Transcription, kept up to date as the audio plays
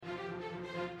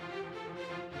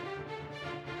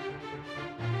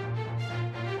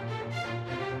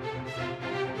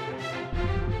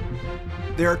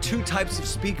There are two types of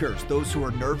speakers, those who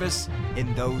are nervous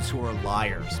and those who are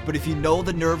liars. But if you know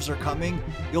the nerves are coming,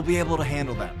 you'll be able to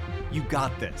handle them. You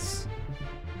got this.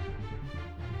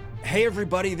 Hey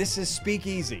everybody, this is Speak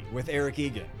Easy with Eric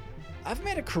Egan. I've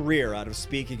made a career out of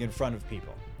speaking in front of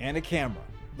people and a camera,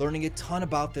 learning a ton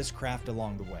about this craft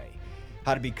along the way.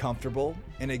 How to be comfortable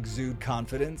and exude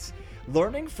confidence,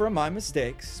 learning from my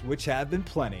mistakes, which have been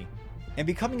plenty, and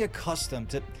becoming accustomed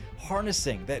to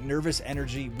harnessing that nervous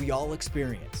energy we all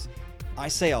experience. I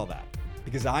say all that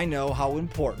because I know how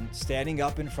important standing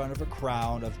up in front of a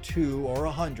crowd of 2 or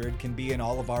 100 can be in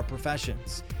all of our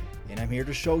professions. And I'm here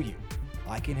to show you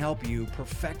I can help you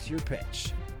perfect your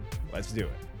pitch. Let's do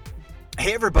it.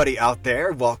 Hey everybody out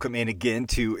there, welcome in again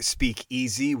to Speak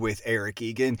Easy with Eric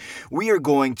Egan. We are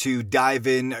going to dive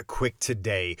in quick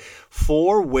today.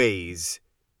 4 ways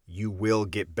you will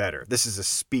get better. This is a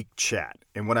speak chat.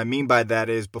 And what I mean by that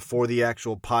is before the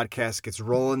actual podcast gets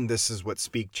rolling, this is what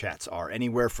speak chats are.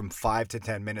 Anywhere from 5 to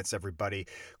 10 minutes, everybody.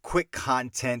 Quick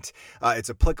content. It's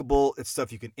applicable. It's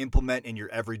stuff you can implement in your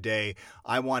everyday.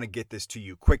 I want to get this to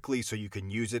you quickly so you can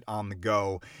use it on the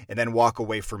go and then walk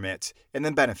away from it and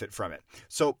then benefit from it.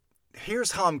 So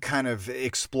here's how I'm kind of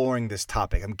exploring this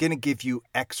topic. I'm going to give you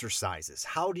exercises.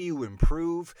 How do you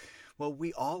improve? Well,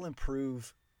 we all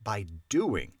improve by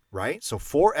doing, right? So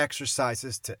 4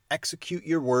 exercises to execute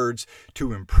your words,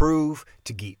 to improve,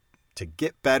 to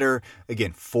get better.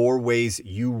 Again, 4 ways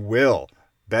you will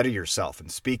better yourself in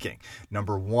speaking.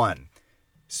 Number 1,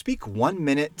 speak 1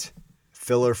 minute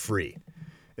filler free.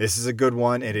 This is a good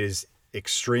one. It is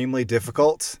extremely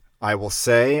difficult. I will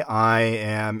say I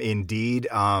am indeed,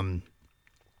 and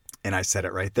I said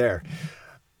it right there,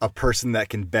 a person that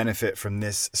can benefit from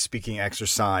this speaking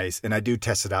exercise, and I do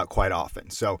test it out quite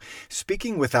often. So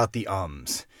speaking without the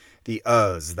ums, the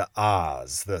uhs, the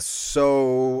ahs, the so,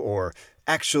 or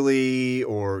actually,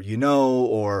 or you know,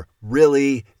 or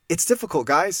really, it's difficult,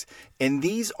 guys. And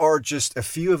these are just a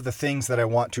few of the things that I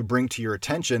want to bring to your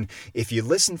attention. If you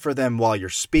listen for them while you're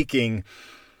speaking,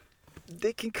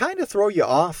 they can kind of throw you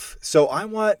off. So I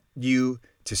want you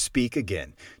to speak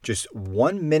again. Just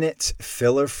 1 minute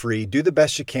filler free. Do the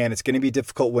best you can. It's going to be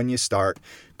difficult when you start.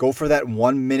 Go for that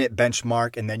 1 minute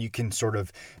benchmark and then you can sort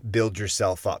of build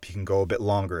yourself up. You can go a bit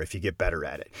longer if you get better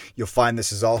at it. You'll find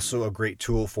this is also a great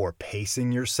tool for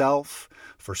pacing yourself,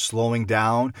 for slowing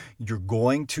down. You're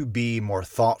going to be more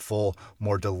thoughtful,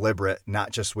 more deliberate, not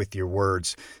just with your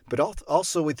words, but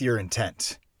also with your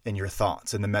intent and your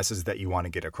thoughts and the message that you want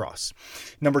to get across.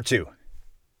 Number 2.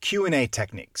 Q&A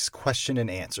techniques, question and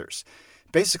answers.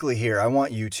 Basically here, I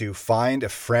want you to find a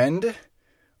friend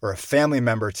or a family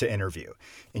member to interview.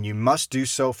 And you must do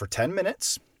so for 10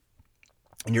 minutes.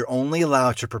 And you're only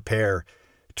allowed to prepare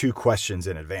 2 questions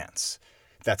in advance.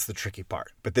 That's the tricky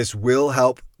part. But this will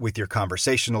help with your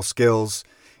conversational skills.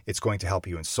 It's going to help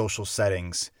you in social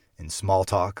settings, in small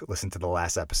talk. Listen to the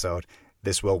last episode.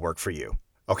 This will work for you.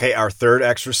 Okay, our 3rd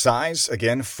exercise,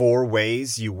 again, 4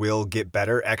 ways you will get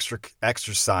better. Extra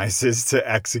exercises to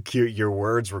execute your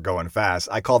words. We're going fast.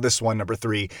 I call this one number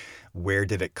 3, where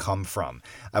did it come from?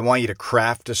 I want you to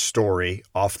craft a story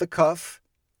off the cuff,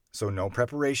 so no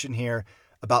preparation here,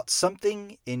 about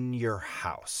something in your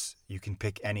house. You can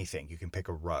pick anything. You can pick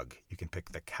a rug. You can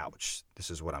pick the couch. This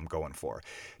is what I'm going for.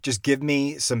 Just give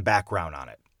me some background on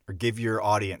it, or give your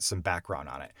audience some background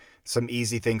on it. Some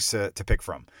easy things to pick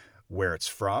from. Where it's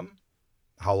from,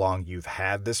 how long you've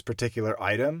had this particular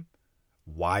item,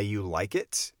 why you like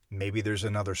it. Maybe there's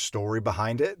another story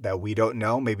behind it that we don't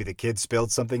know. Maybe the kid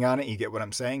spilled something on it. You get what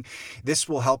I'm saying? This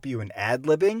will help you in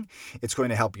ad-libbing. It's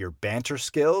going to help your banter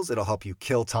skills. It'll help you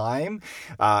kill time.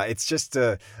 It's just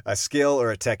a skill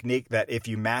or a technique that if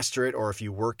you master it or if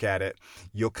you work at it,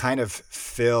 you'll kind of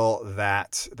fill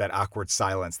that awkward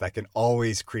silence that can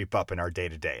always creep up in our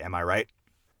day-to-day. Am I right?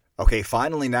 Okay,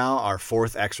 finally now, our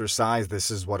 4th exercise. This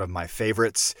is one of my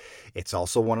favorites. It's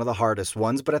also one of the hardest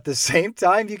ones, but at the same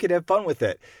time, you can have fun with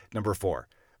it. Number 4,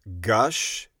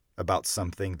 gush about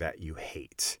something that you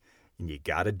hate. And you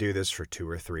got to do this for 2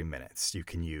 or 3 minutes. You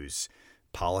can use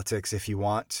politics if you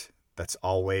want. That's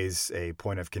always a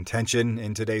point of contention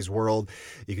in today's world.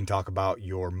 You can talk about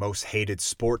your most hated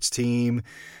sports team,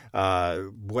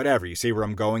 whatever. You see where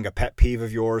I'm going? A pet peeve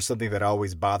of yours, something that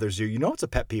always bothers you. You know what's a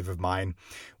pet peeve of mine?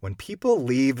 When people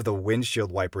leave the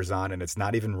windshield wipers on and it's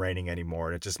not even raining anymore,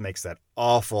 and it just makes that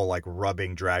awful, like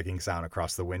rubbing, dragging sound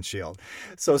across the windshield.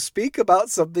 So speak about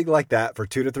something like that for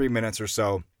 2 to 3 minutes or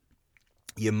so.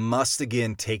 You must,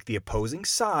 again, take the opposing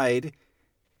side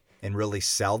and really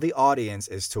sell the audience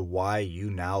as to why you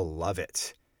now love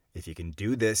it. If you can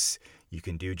do this, you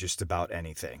can do just about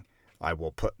anything. I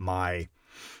will put my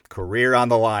Career on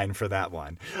the line for that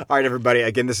one. All right, everybody.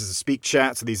 Again, this is a Speak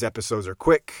Chat, so these episodes are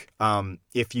quick.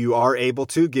 If you are able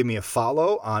to, give me a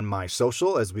follow on my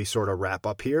social as we sort of wrap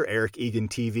up here. Eric Egan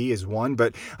TV is one,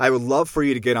 but I would love for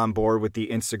you to get on board with the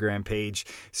Instagram page,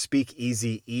 Speak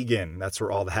Easy Egan. That's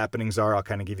where all the happenings are. I'll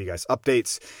kind of give you guys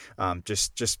updates.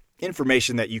 Just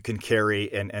information that you can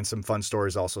carry and some fun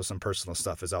stories. Also, some personal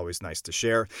stuff is always nice to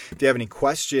share. If you have any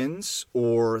questions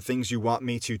or things you want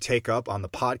me to take up on the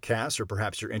podcast, or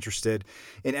perhaps you're interested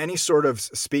in any sort of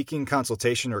speaking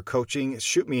consultation or coaching,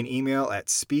 shoot me an email at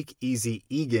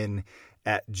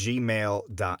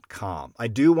speakeasyegan@gmail.com. I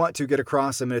do want to get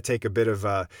across, I'm going to take a bit of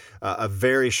a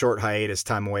very short hiatus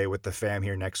time away with the fam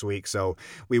here next week. So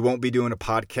we won't be doing a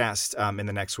podcast in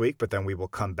the next week, but then we will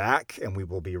come back and we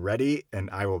will be ready. And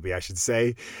I will be, I should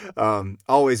say,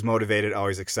 always motivated,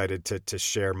 always excited to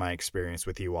share my experience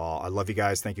with you all. I love you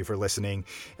guys. Thank you for listening.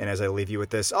 And as I leave you with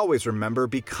this, always remember,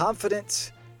 be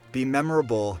confident, be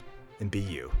memorable, and be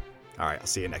you. All right, I'll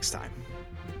see you next time.